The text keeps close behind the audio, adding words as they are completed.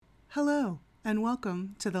Hello, and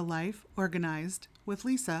welcome to the Life Organized with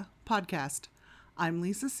Lisa podcast. I'm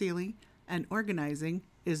Lisa Seeley, and organizing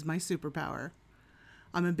is my superpower.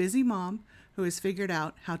 I'm a busy mom who has figured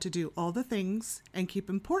out how to do all the things and keep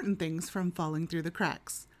important things from falling through the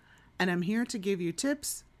cracks. And I'm here to give you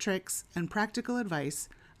tips, tricks, and practical advice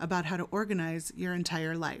about how to organize your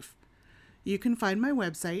entire life. You can find my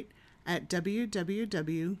website at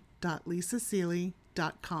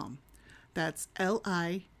www.lisaseeley.com. That's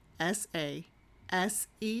LISASEALEY.com.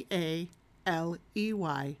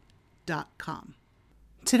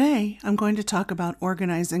 Today, I'm going to talk about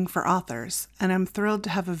organizing for authors, and I'm thrilled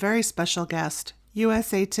to have a very special guest,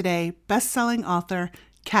 USA Today best-selling author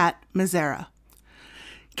Kat Mazzara.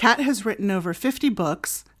 Kat has written over 50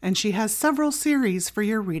 books, and she has several series for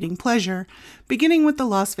your reading pleasure, beginning with the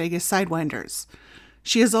Las Vegas Sidewinders.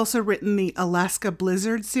 She has also written the Alaska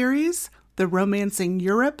Blizzard series, the Romancing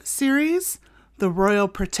Europe series, the Royal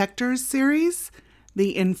Protectors series,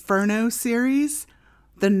 the Inferno series,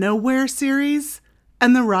 the Nowhere series,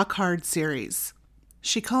 and the Rock Hard series.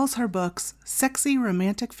 She calls her books sexy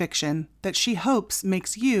romantic fiction that she hopes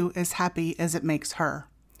makes you as happy as it makes her.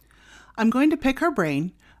 I'm going to pick her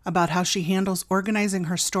brain about how she handles organizing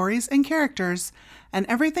her stories and characters and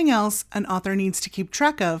everything else an author needs to keep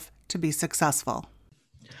track of to be successful.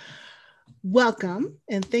 Welcome,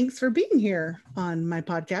 and thanks for being here on my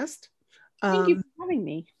podcast. Thank you for having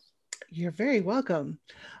me. You're very welcome.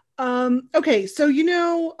 Okay, so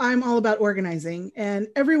I'm all about organizing, and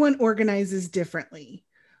everyone organizes differently.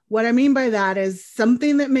 What I mean by that is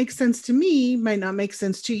something that makes sense to me might not make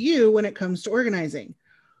sense to you when it comes to organizing.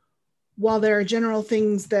 While there are general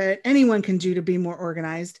things that anyone can do to be more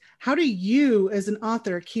organized, how do you as an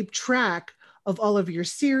author keep track of all of your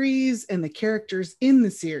series and the characters in the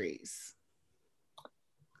series?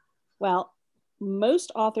 Well,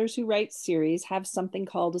 most authors who write series have something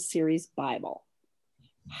called a series Bible.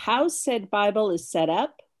 How said Bible is set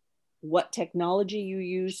up, what technology you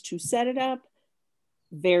use to set it up,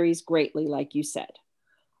 varies greatly, like you said.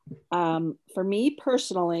 For me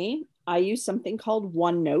personally, I use something called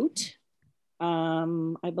OneNote.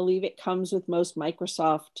 I believe it comes with most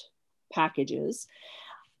Microsoft packages.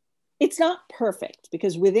 It's not perfect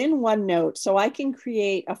because within OneNote, so I can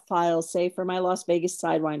create a file, say for my Las Vegas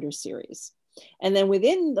Sidewinder series. And then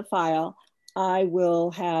within the file, I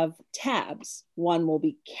will have tabs. One will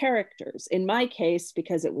be characters. In my case,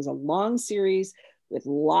 because it was a long series with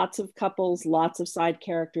lots of couples, lots of side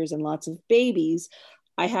characters, and lots of babies,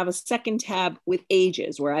 I have a second tab with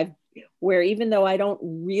ages where even though I don't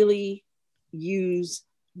really use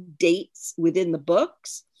dates within the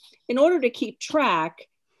books, in order to keep track,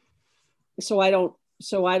 so I don't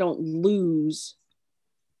lose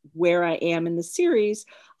where I am in the series,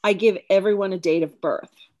 I give everyone a date of birth.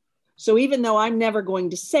 So even though I'm never going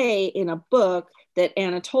to say in a book that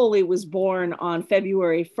Anatoly was born on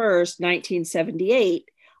February 1st, 1978,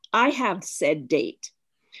 I have said date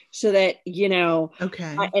so that,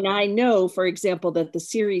 Okay. And I know, for example, that the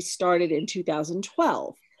series started in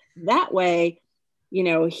 2012. That way,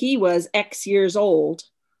 he was X years old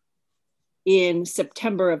in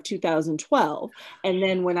September of 2012. And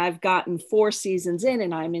then when I've gotten 4 seasons in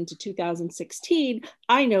and I'm into 2016,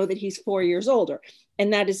 I know that he's 4 years older.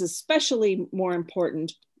 And that is especially more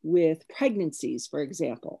important with pregnancies, for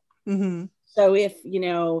example. Mm-hmm. So if,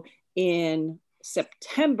 in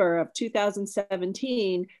September of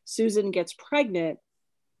 2017, Susan gets pregnant,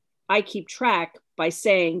 I keep track by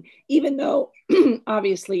saying, even though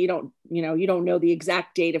obviously you don't know the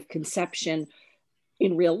exact date of conception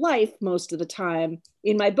in real life most of the time,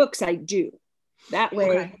 in my books I do. That way,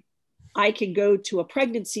 okay, I can go to a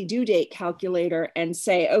pregnancy due date calculator and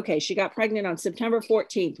say, okay, she got pregnant on September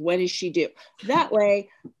 14th. When is she due? That way,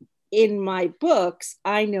 in my books,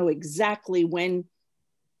 I know exactly when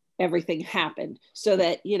everything happened so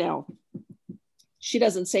that, she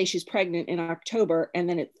doesn't say she's pregnant in October and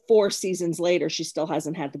then 4 seasons later, she still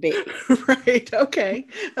hasn't had the baby. Right. Okay.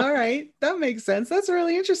 All right. That makes sense. That's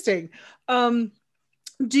really interesting.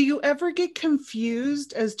 Do you ever get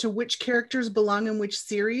confused as to which characters belong in which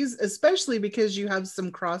series, especially because you have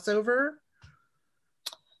some crossover?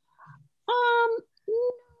 Not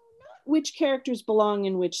which characters belong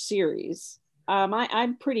in which series.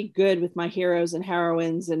 I'm pretty good with my heroes and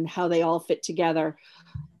heroines and how they all fit together.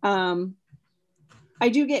 I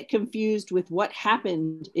do get confused with what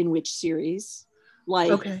happened in which series.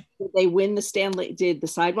 Like, okay, did they win the Stanley? Did the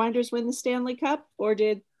Sidewinders win the Stanley Cup, or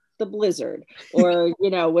did the Blizzard? Or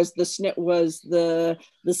was the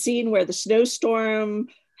scene where the snowstorm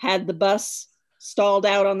had the bus stalled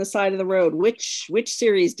out on the side of the road? Which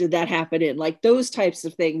series did that happen in? Like those types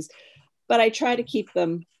of things. but I try to keep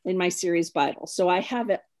them in my series Bible. So I have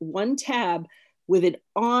one tab with an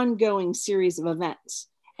ongoing series of events.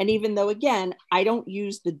 And even though, again, I don't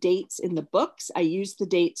use the dates in the books, I use the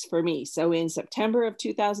dates for me. So in September of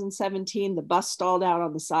 2017, the bus stalled out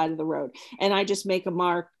on the side of the road. And I just make a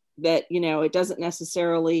mark that, it doesn't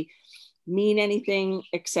necessarily mean anything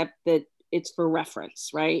except that it's for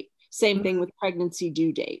reference, right? Same thing with pregnancy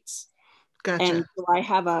due dates. Gotcha. And so I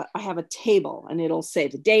have a table, and it'll say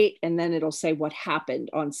the date, and then it'll say what happened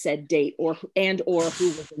on said date or who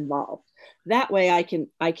was involved. That way I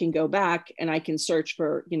can go back and I can search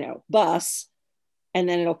for, bus, and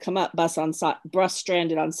then it'll come up bus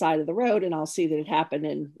stranded on side of the road, and I'll see that it happened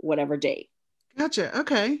in whatever date. Gotcha.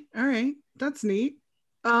 Okay. All right. That's neat.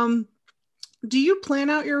 Do you plan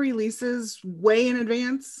out your releases way in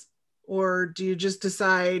advance, or do you just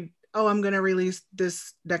decide, oh, I'm going to release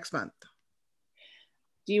this next month?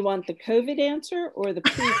 Do you want the COVID answer or the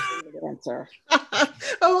pre-COVID answer?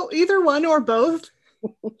 Oh, either one or both.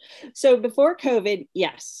 So before COVID,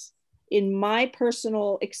 yes. In my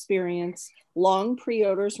personal experience, long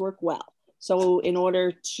pre-orders work well. So in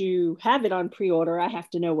order to have it on pre-order, I have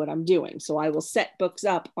to know what I'm doing. So I will set books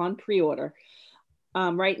up on pre-order.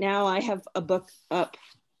 Right now, I have a book up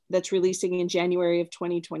that's releasing in January of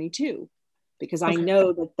 2022, because I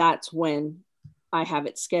know that that's when I have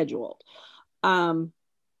it scheduled.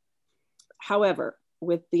 However,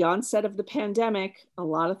 with the onset of the pandemic, a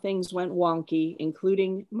lot of things went wonky,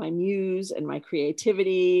 including my muse and my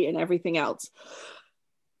creativity and everything else.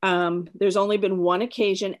 There's only been one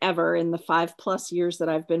occasion ever in the 5+ years that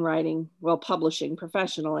I've been publishing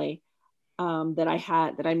professionally,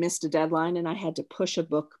 that I missed a deadline and I had to push a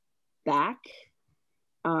book back.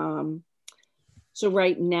 So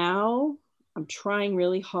right now I'm trying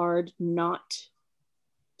really hard not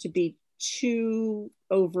to be too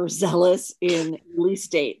overzealous in release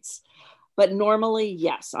dates. But normally,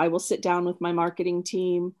 yes, I will sit down with my marketing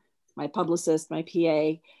team, my publicist, my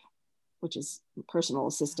PA, which is personal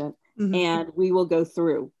assistant, and we will go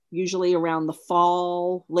through. Usually around the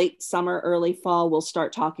fall, late summer, early fall, we'll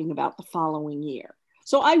start talking about the following year.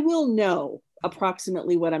 So I will know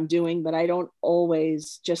approximately what I'm doing, but I don't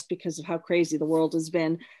always, just because of how crazy the world has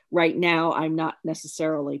been right now, I'm not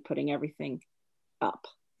necessarily putting everything up.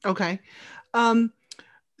 Okay.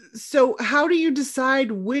 So how do you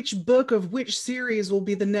decide which book of which series will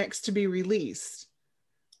be the next to be released?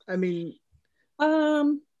 I mean,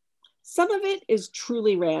 some of it is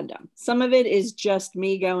truly random. Some of it is just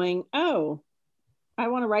me going, oh, I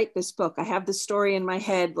want to write this book. I have this story in my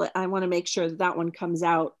head. I want to make sure that one comes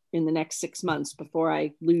out in the next 6 months before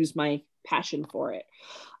I lose my passion for it.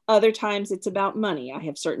 Other times it's about money. I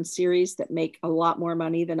have certain series that make a lot more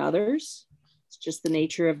money than others. It's just the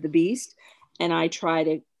nature of the beast. And I try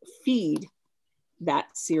to feed that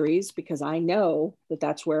series because I know that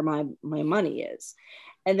that's where my money is.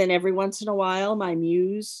 And then every once in a while, my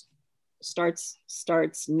muse starts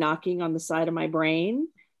knocking on the side of my brain,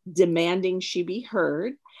 demanding she be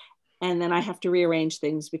heard. And then I have to rearrange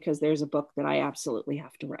things because there's a book that I absolutely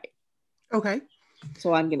have to write. Okay.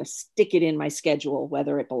 So I'm going to stick it in my schedule,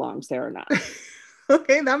 whether it belongs there or not.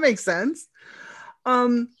 Okay, that makes sense.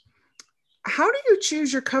 How do you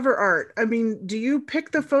choose your cover art? I mean, do you pick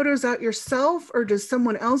the photos out yourself, or does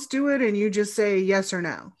someone else do it and you just say yes or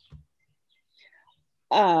no?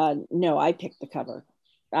 No, I pick the cover.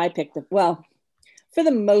 For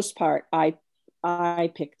the most part, I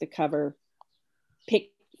pick the cover, pick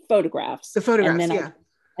photographs. The photographs,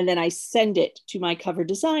 and then I send it to my cover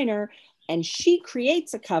designer, and she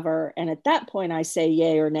creates a cover. And at that point, I say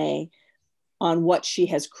yay or nay on what she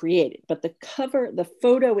has created. But the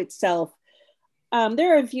photo itself,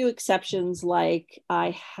 there are a few exceptions. Like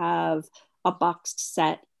I have a boxed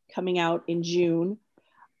set coming out in June.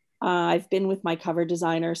 I've been with my cover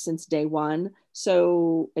designer since day one.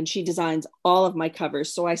 And she designs all of my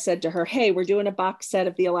covers. So I said to her, hey, we're doing a box set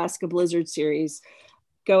of the Alaska Blizzard series.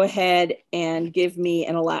 Go ahead and give me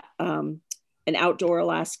an outdoor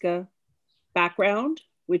Alaska background,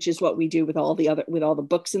 which is what we do with all the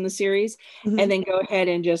books in the series. Mm-hmm. And then go ahead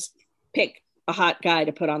and just pick a hot guy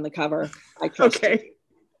to put on the cover. I trust her.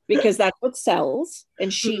 Because that's what sells.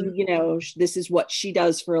 And she, this is what she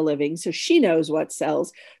does for a living. So she knows what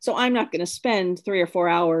sells. So I'm not going to spend 3 or 4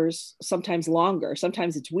 hours, sometimes longer.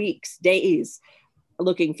 Sometimes it's weeks, days,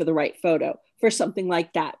 looking for the right photo for something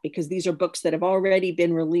like that, because these are books that have already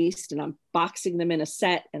been released and I'm boxing them in a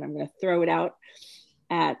set and I'm going to throw it out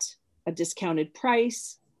at a discounted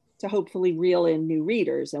price to hopefully reel in new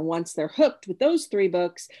readers. And once they're hooked with those 3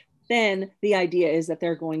 books, then the idea is that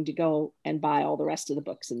they're going to go and buy all the rest of the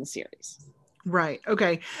books in the series. Right.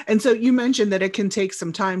 Okay. And so you mentioned that it can take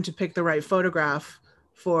some time to pick the right photograph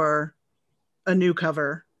for a new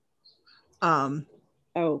cover. Oh,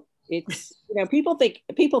 it's, people think,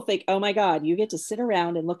 oh my God, you get to sit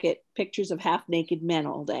around and look at pictures of half naked men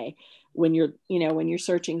all day when you're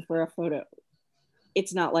searching for a photo.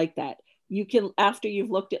 It's not like that. You can, after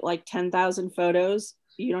you've looked at like 10,000 photos,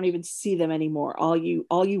 you don't even see them anymore. All you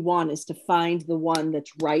want is to find the one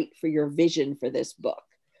that's right for your vision for this book.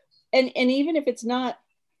 And even if it's not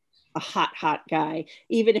a hot guy,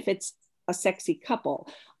 even if it's a sexy couple,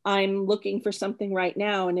 I'm looking for something right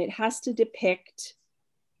now and it has to depict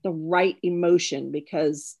the right emotion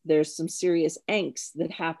because there's some serious angst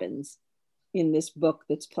that happens in this book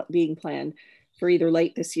that's being planned for either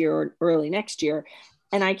late this year or early next year,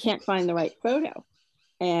 and I can't find the right photo,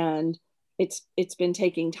 and it's been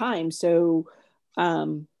taking time. So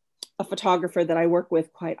a photographer that I work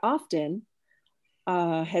with quite often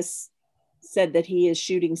has said that he is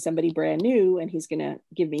shooting somebody brand new and he's going to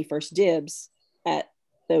give me first dibs at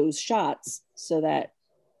those shots so that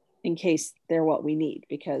in case they're what we need,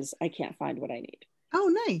 because I can't find what I need.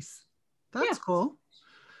 Oh, nice. That's cool.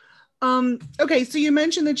 Okay, so you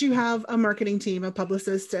mentioned that you have a marketing team, a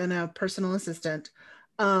publicist, and a personal assistant.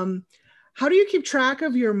 How do you keep track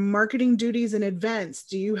of your marketing duties in advance?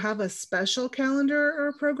 Do you have a special calendar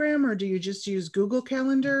or program, or do you just use Google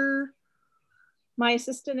Calendar? My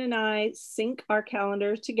assistant and I sync our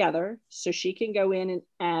calendar together so she can go in and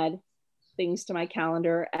add things to my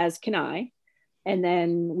calendar, as can I, and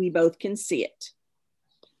then we both can see it.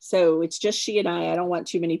 So it's just she and I don't want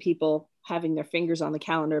too many people having their fingers on the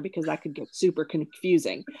calendar because that could get super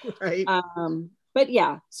confusing. Right. But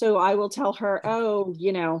yeah, so I will tell her, oh,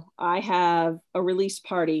 I have a release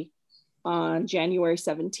party on January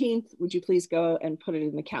 17th. Would you please go and put it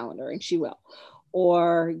in the calendar? And she will.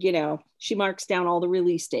 Or, she marks down all the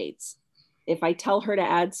release dates. If I tell her to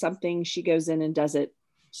add something, she goes in and does it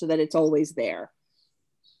so that it's always there.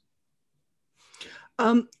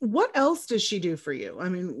 What else does she do for you? I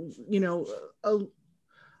mean,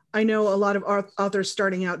 I know a lot of authors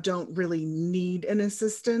starting out don't really need an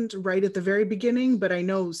assistant right at the very beginning, but I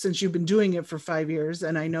know since you've been doing it for 5 years,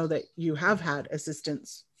 and I know that you have had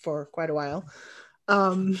assistants for quite a while,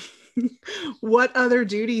 what other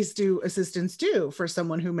duties do assistants do for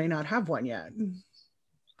someone who may not have one yet?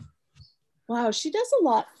 Wow, she does a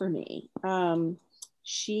lot for me.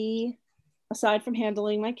 She, aside from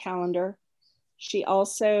handling my calendar, she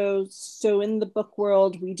also, so in the book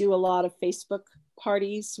world, we do a lot of Facebook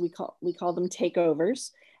parties. We call them takeovers,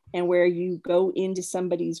 and where you go into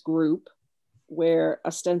somebody's group where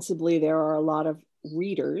ostensibly there are a lot of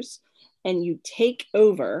readers, and you take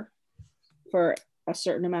over for a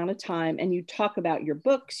certain amount of time and you talk about your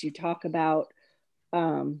books, you talk about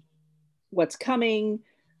what's coming,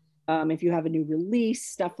 if you have a new release,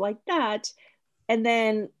 stuff like that. And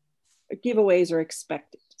then giveaways are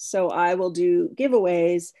expected. So I will do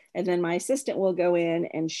giveaways, and then my assistant will go in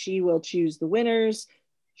and she will choose the winners.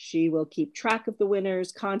 She will keep track of the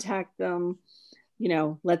winners, contact them,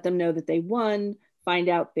 let them know that they won, find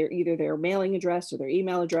out either their mailing address or their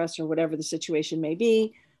email address or whatever the situation may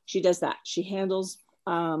be. She does that. She handles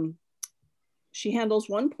one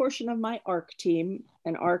portion of my ARC team,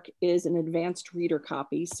 and ARC is an advanced reader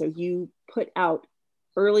copy. So you put out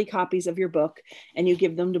early copies of your book and you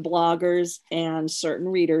give them to bloggers and certain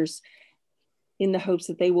readers in the hopes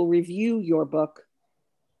that they will review your book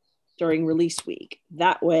during release week.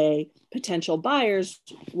 That way, potential buyers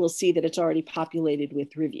will see that it's already populated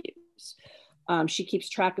with reviews. She keeps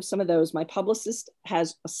track of some of those. My publicist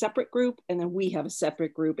has a separate group, and then we have a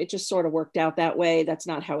separate group. It just sort of worked out that way. That's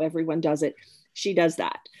not how everyone does it. She does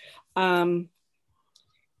that.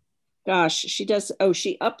 She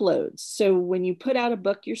uploads. So when you put out a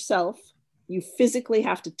book yourself, you physically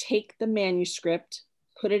have to take the manuscript,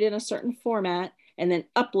 put it in a certain format, and then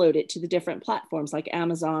upload it to the different platforms like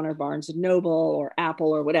Amazon or Barnes & Noble or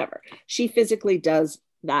Apple or whatever. She physically does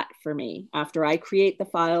that for me. After I create the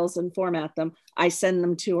files and format them, I send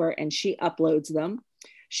them to her and she uploads them.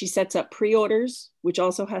 She sets up pre-orders, which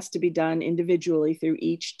also has to be done individually through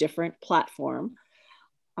each different platform.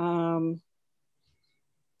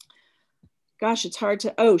 It's hard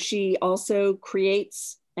to, she also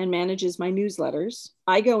creates and manages my newsletters.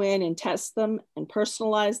 I go in and test them and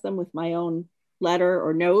personalize them with my own letter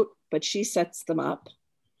or note, but she sets them up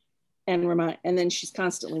and then she's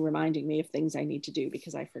constantly reminding me of things I need to do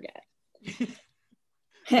because I forget.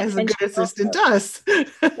 As a good assistant does.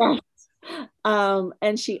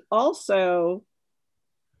 And she's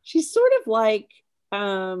sort of like,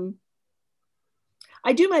 I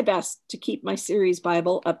do my best to keep my series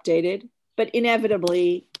Bible updated, but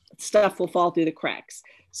inevitably stuff will fall through the cracks.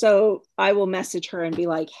 So I will message her and be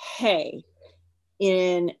like, hey,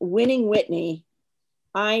 in Winning Whitney,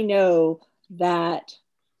 I know that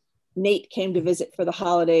Nate came to visit for the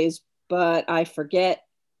holidays, but I forget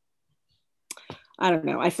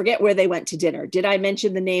where they went to dinner. Did I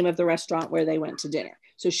mention the name of the restaurant where they went to dinner?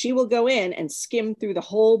 So she will go in and skim through the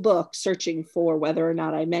whole book searching for whether or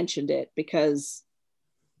not I mentioned it, because,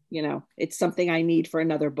 it's something I need for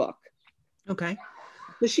another book. Okay.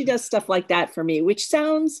 So she does stuff like that for me, which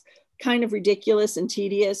sounds kind of ridiculous and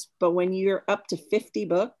tedious, but when you're up to 50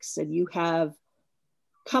 books and you have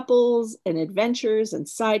couples and adventures and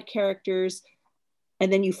side characters,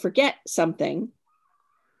 and then you forget something,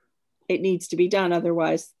 it needs to be done.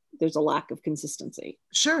 Otherwise, there's a lack of consistency.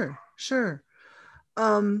 Sure.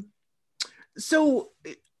 So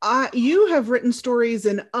you have written stories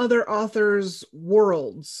in other authors'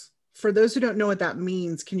 worlds. For those who don't know what that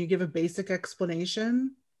means, can you give a basic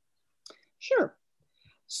explanation? Sure.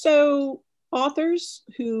 So authors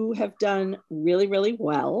who have done really, really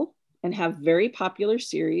well and have very popular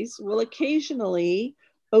series will occasionally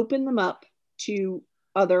open them up to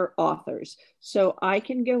other authors. So I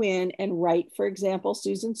can go in and write, for example,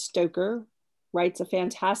 Susan Stoker writes a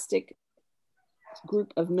fantastic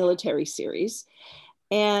group of military series,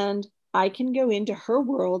 and I can go into her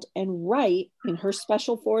world and write in her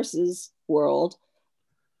special forces world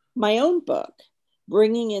my own book,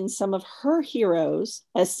 bringing in some of her heroes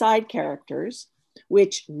as side characters,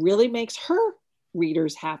 which really makes her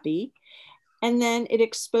readers happy. And then it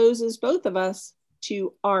exposes both of us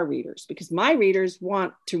to our readers, because my readers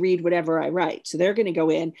want to read whatever I write. So they're going to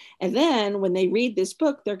go in, and then when they read this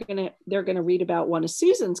book, they're going to read about one of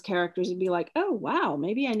Susan's characters and be like, oh, wow,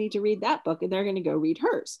 maybe I need to read that book. And they're going to go read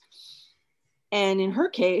hers. And in her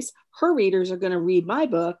case, her readers are going to read my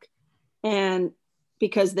book, and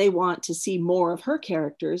because they want to see more of her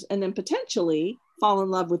characters, and then potentially fall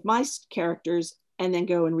in love with my characters and then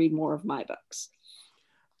go and read more of my books.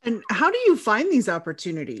 And how do you find these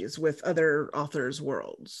opportunities with other authors'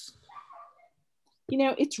 worlds?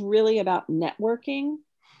 It's really about networking,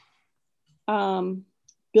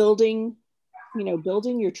 building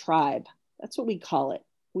your tribe. That's what we call it.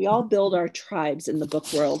 We all build our tribes in the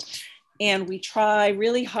book world. And we try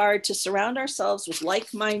really hard to surround ourselves with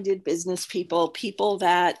like-minded business people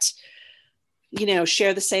that,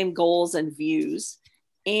 share the same goals and views.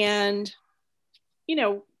 And,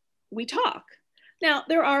 we talk. Now,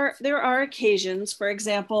 there are occasions, for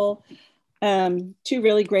example, two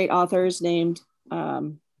really great authors named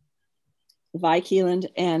Vi Keeland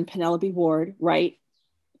and Penelope Ward write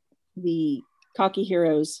the Cocky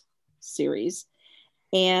Heroes series,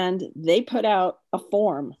 and they put out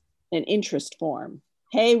an interest form.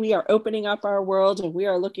 Hey, we are opening up our world and we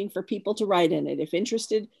are looking for people to write in it. If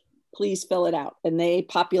interested, please fill it out. And they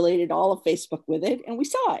populated all of Facebook with it, and we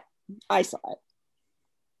saw it. I saw it.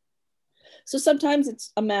 So sometimes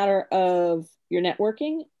it's a matter of your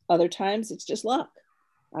networking. Other times it's just luck.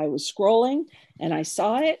 I was scrolling and I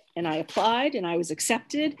saw it and I applied and I was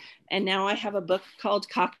accepted. And now I have a book called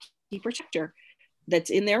Cocky Protector that's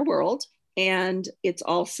in their world. And it's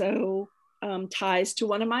also ties to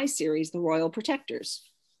one of my series, The Royal Protectors.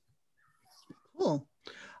 Cool.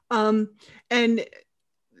 And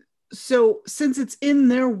so since it's in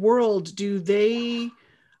their world, do they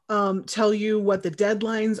tell you what the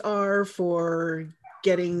deadlines are for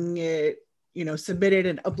getting it, submitted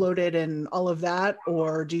and uploaded and all of that?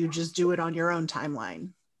 Or do you just do it on your own timeline?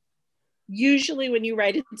 Usually when you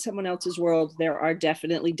write in someone else's world, there are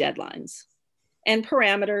definitely deadlines and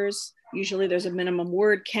parameters. Usually there's a minimum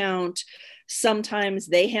word count. Sometimes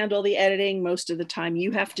they handle the editing. Most of the time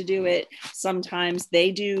you have to do it. Sometimes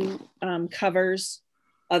they do covers.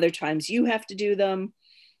 Other times you have to do them.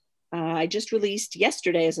 I just released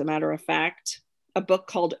yesterday, as a matter of fact, a book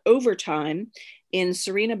called Overtime in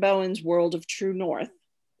Serena Bowen's World of True North.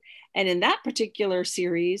 And in that particular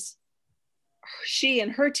series, she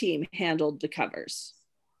and her team handled the covers,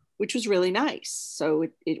 which was really nice. So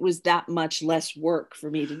it was that much less work for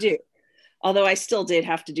me to do. Although I still did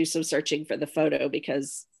have to do some searching for the photo,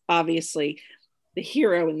 because obviously the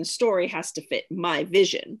hero in the story has to fit my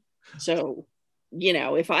vision. So,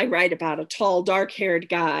 if I write about a tall, dark-haired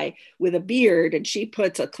guy with a beard and she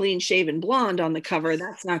puts a clean-shaven blonde on the cover,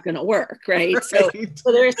 that's not going to work, right? Right.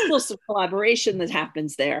 So there's still some collaboration that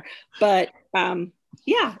happens there. But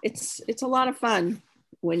yeah, it's a lot of fun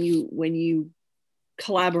when you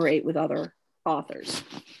collaborate with other authors.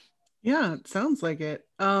 Yeah, it sounds like it.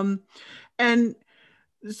 And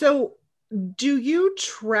so do you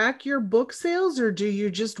track your book sales, or do you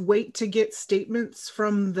just wait to get statements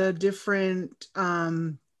from the different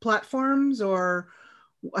platforms, or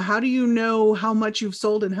How do you know how much you've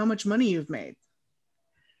sold and how much money you've made?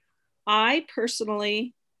 I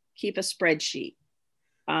personally keep a spreadsheet.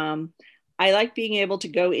 I like being able to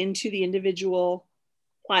go into the individual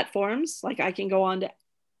platforms. Like I can go on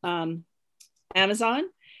to Amazon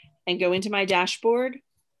and go into my dashboard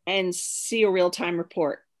and see a real-time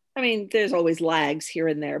report. I mean, there's always lags here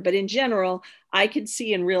and there, but in general, I can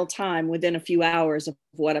see in real time within a few hours of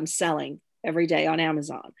what I'm selling every day on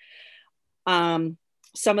Amazon.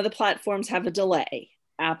 Some of the platforms have a delay.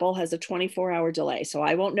 Apple has a 24-hour delay, so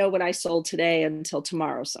I won't know what I sold today until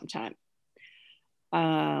tomorrow sometime.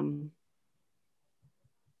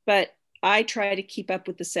 But I try to keep up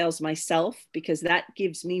with the sales myself because that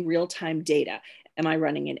gives me real-time data. Am I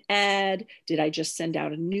running an ad? Did I just send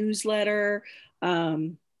out a newsletter?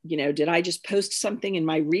 Did I just post something in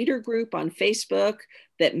my reader group on Facebook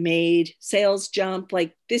that made sales jump?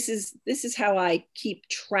 Like this is how I keep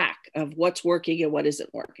track of what's working and what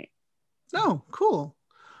isn't working. Oh, cool.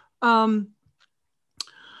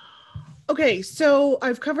 Okay, so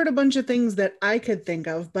I've covered a bunch of things that I could think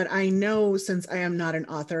of, but I know since I am not an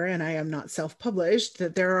author and I am not self-published,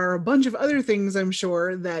 that there are a bunch of other things I'm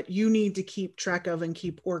sure that you need to keep track of and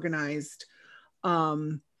keep organized.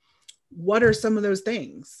 What are some of those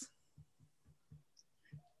things?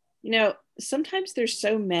 Sometimes there's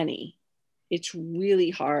so many, it's really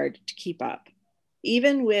hard to keep up.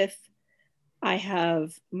 Even with, I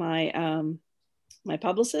have my my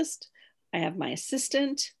publicist, I have my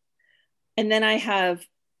assistant, and then I have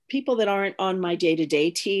people that aren't on my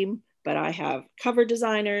day-to-day team, but I have cover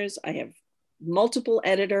designers, I have multiple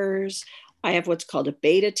editors, I have what's called a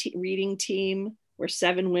beta reading team where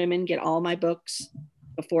 7 women get all my books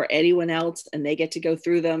before anyone else, and they get to go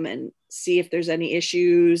through them and see if there's any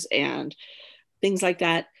issues and things like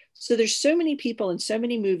that. So there's so many people and so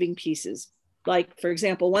many moving pieces. Like, for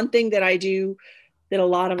example, one thing that I do that a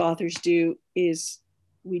lot of authors do is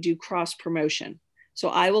we do cross promotion. So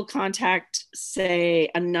I will contact, say,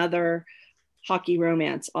 another hockey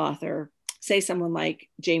romance author, say someone like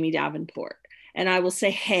Jamie Davenport, and I will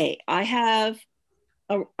say, hey, I have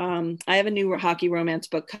a new hockey romance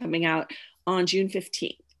book coming out on June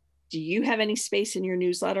 15th. Do you have any space in your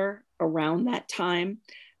newsletter around that time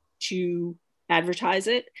to advertise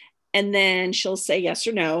it? And then she'll say yes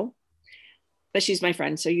or no, but she's my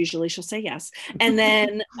friend, so usually she'll say yes. And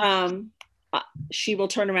then she will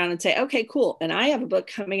turn around and say, okay, cool. And I have a book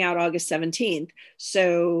coming out August 17th.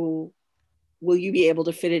 So will you be able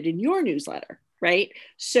to fit it in your newsletter? Right.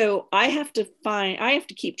 So I have to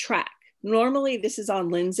keep track. Normally this is on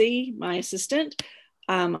Lindsay, my assistant.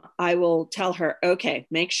 I will tell her, okay,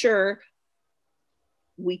 make sure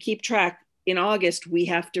we keep track. In August, we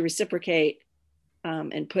have to reciprocate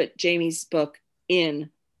and put Jamie's book in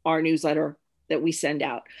our newsletter that we send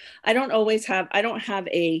out. I don't have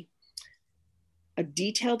a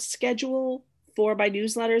detailed schedule for my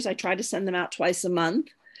newsletters. I try to send them out twice a month,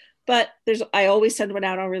 but I always send one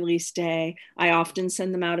out on release day. I often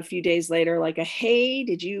send them out a few days later, like hey,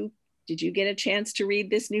 did you get a chance to read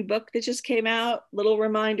this new book that just came out? Little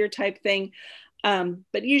reminder type thing.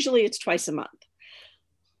 But usually it's twice a month.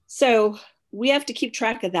 So we have to keep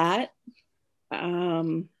track of that.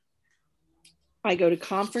 I go to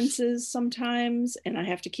conferences sometimes and I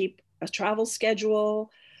have to keep a travel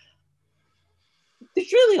schedule.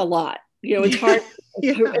 There's really a lot. It's hard.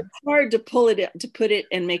 Yeah. It's hard to put it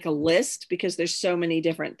and make a list because there's so many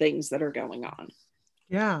different things that are going on.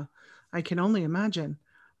 Yeah, I can only imagine.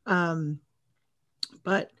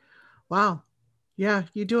 But wow, yeah,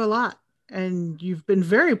 you do a lot, and you've been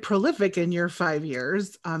very prolific in your 5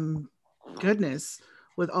 years. Goodness,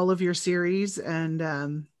 with all of your series, and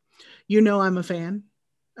I'm a fan.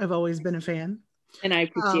 I've always been a fan, and I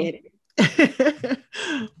appreciate it.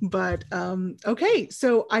 But okay,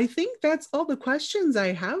 so I think that's all the questions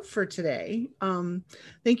I have for today.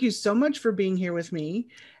 Thank you so much for being here with me.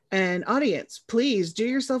 And audience, please do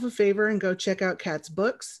yourself a favor and go check out Kat's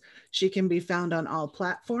books. She can be found on all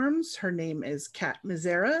platforms. Her name is Kat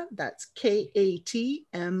Mizera. That's Katmizera.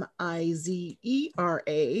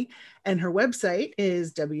 And her website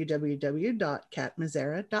is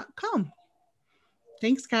www.katmizera.com.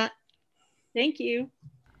 Thanks, Kat. Thank you.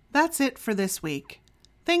 That's it for this week.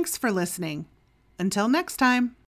 Thanks for listening. Until next time.